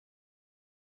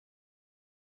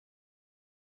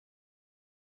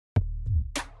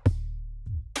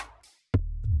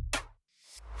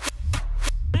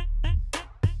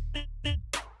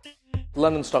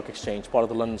London Stock Exchange, part of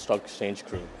the London Stock Exchange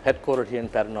Group, headquartered here in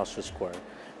Paternoster Square,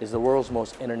 is the world's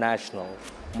most international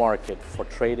market for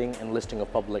trading and listing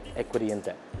of public equity and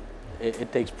debt.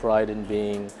 It takes pride in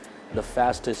being the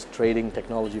fastest trading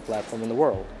technology platform in the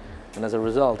world. And as a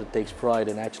result, it takes pride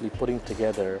in actually putting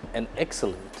together an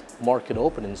excellent market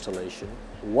open installation,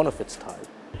 one of its type,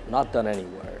 not done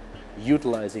anywhere,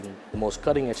 utilizing the most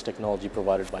cutting-edge technology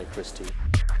provided by Christie.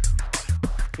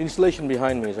 The installation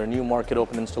behind me is our new market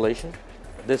open installation.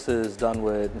 This is done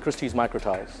with Christie's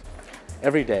MicroTiles.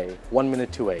 Every day, 1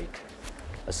 minute to 8,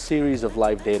 a series of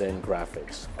live data and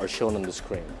graphics are shown on the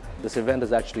screen. This event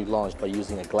is actually launched by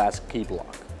using a glass key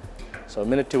block. So 1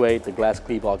 minute to 8, the glass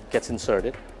key block gets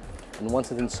inserted, and once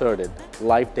it's inserted,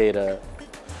 live data,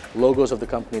 logos of the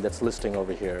company that's listing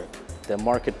over here, their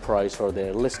market price or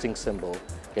their listing symbol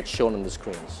gets shown on the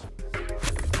screens.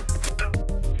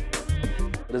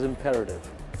 It is imperative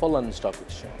for London Stock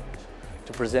Exchange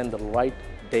to present the right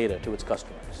data to its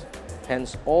customers.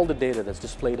 Hence, all the data that's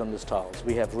displayed on these tiles,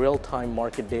 we have real-time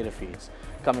market data feeds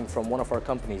coming from one of our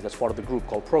companies that's part of the group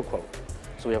called ProQuote.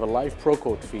 So we have a live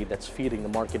ProQuote feed that's feeding the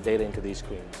market data into these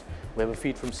screens. We have a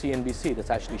feed from CNBC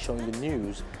that's actually showing the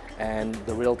news and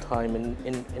the real-time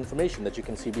information that you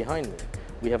can see behind me.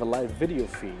 We have a live video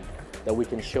feed that we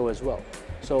can show as well.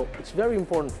 So it's very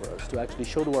important for us to actually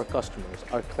show to our customers,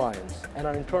 our clients, and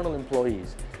our internal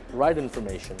employees the right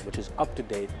information, which is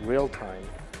up-to-date, real-time,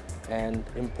 and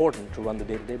important to run the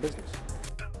day-to-day business.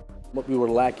 What we were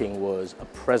lacking was a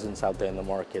presence out there in the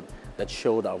market that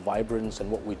showed our vibrance and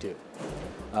what we do.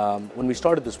 When we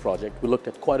started this project, we looked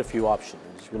at quite a few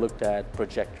options. We looked at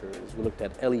projectors, we looked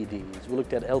at LEDs, we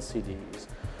looked at LCDs,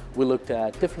 we looked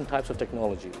at different types of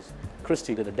technologies.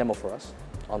 Christie did a demo for us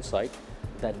on site.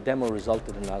 That demo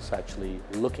resulted in us actually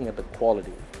looking at the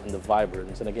quality and the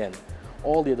vibrance, and again,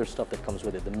 all the other stuff that comes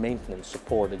with it, the maintenance,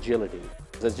 support, agility.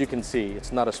 As you can see,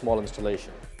 it's not a small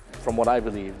installation. From what I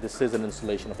believe, this is an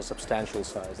installation of a substantial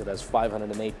size. It has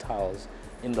 508 tiles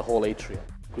in the whole atrium.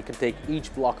 We can take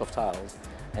each block of tiles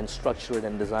and structure it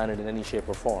and design it in any shape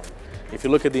or form. If you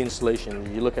look at the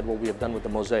installation, you look at what we have done with the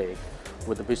mosaic,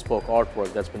 with the bespoke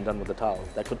artwork that's been done with the tiles,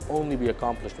 that could only be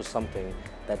accomplished with something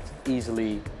that's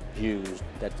easily used,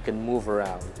 that can move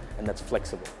around, and that's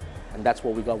flexible. And that's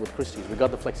what we got with Christie's. We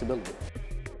got the flexibility.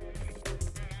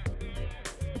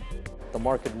 The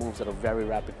market moves at a very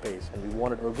rapid pace, and we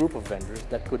wanted a group of vendors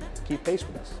that could keep pace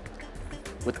with us.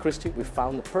 With Christie, we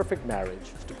found the perfect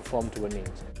marriage to perform to our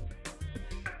needs.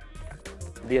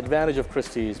 The advantage of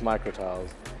Christie's MicroTiles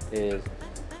is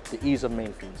the ease of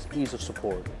maintenance, ease of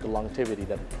support, the longevity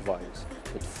that it provides.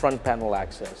 With front panel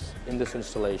access in this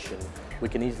installation, we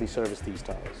can easily service these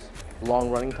tiles. Long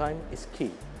running time is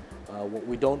key. What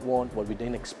we don't want, what we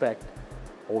didn't expect,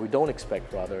 or we don't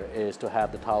expect rather, is to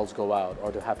have the tiles go out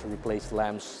or to have to replace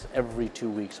lamps every 2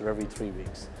 weeks or every 3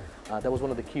 weeks. That was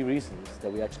one of the key reasons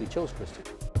that we actually chose Christie.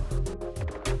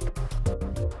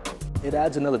 It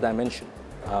adds another dimension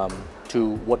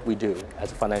to what we do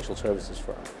as a financial services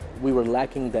firm. We were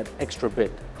lacking that extra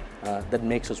bit that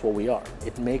makes us what we are.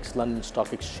 It makes London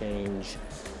Stock Exchange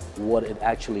what it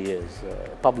actually is,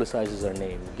 publicizes our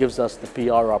name, gives us the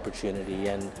PR opportunity,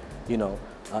 and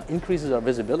increases our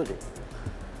visibility.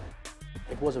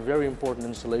 It was a very important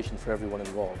installation for everyone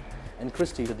involved, and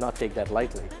Christie did not take that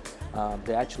lightly.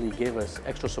 They actually gave us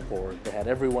extra support. They had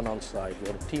everyone on site. We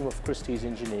had a team of Christie's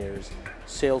engineers,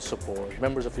 sales support,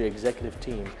 members of the executive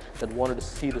team that wanted to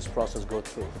see this process go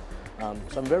through.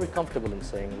 So I'm very comfortable in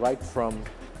saying right from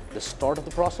the start of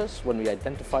the process, when we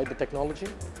identified the technology,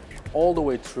 all the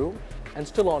way through, and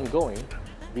still ongoing,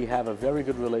 we have a very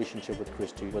good relationship with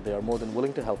Christie, where they are more than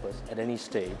willing to help us at any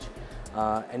stage,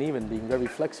 and even being very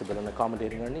flexible in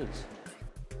accommodating our needs.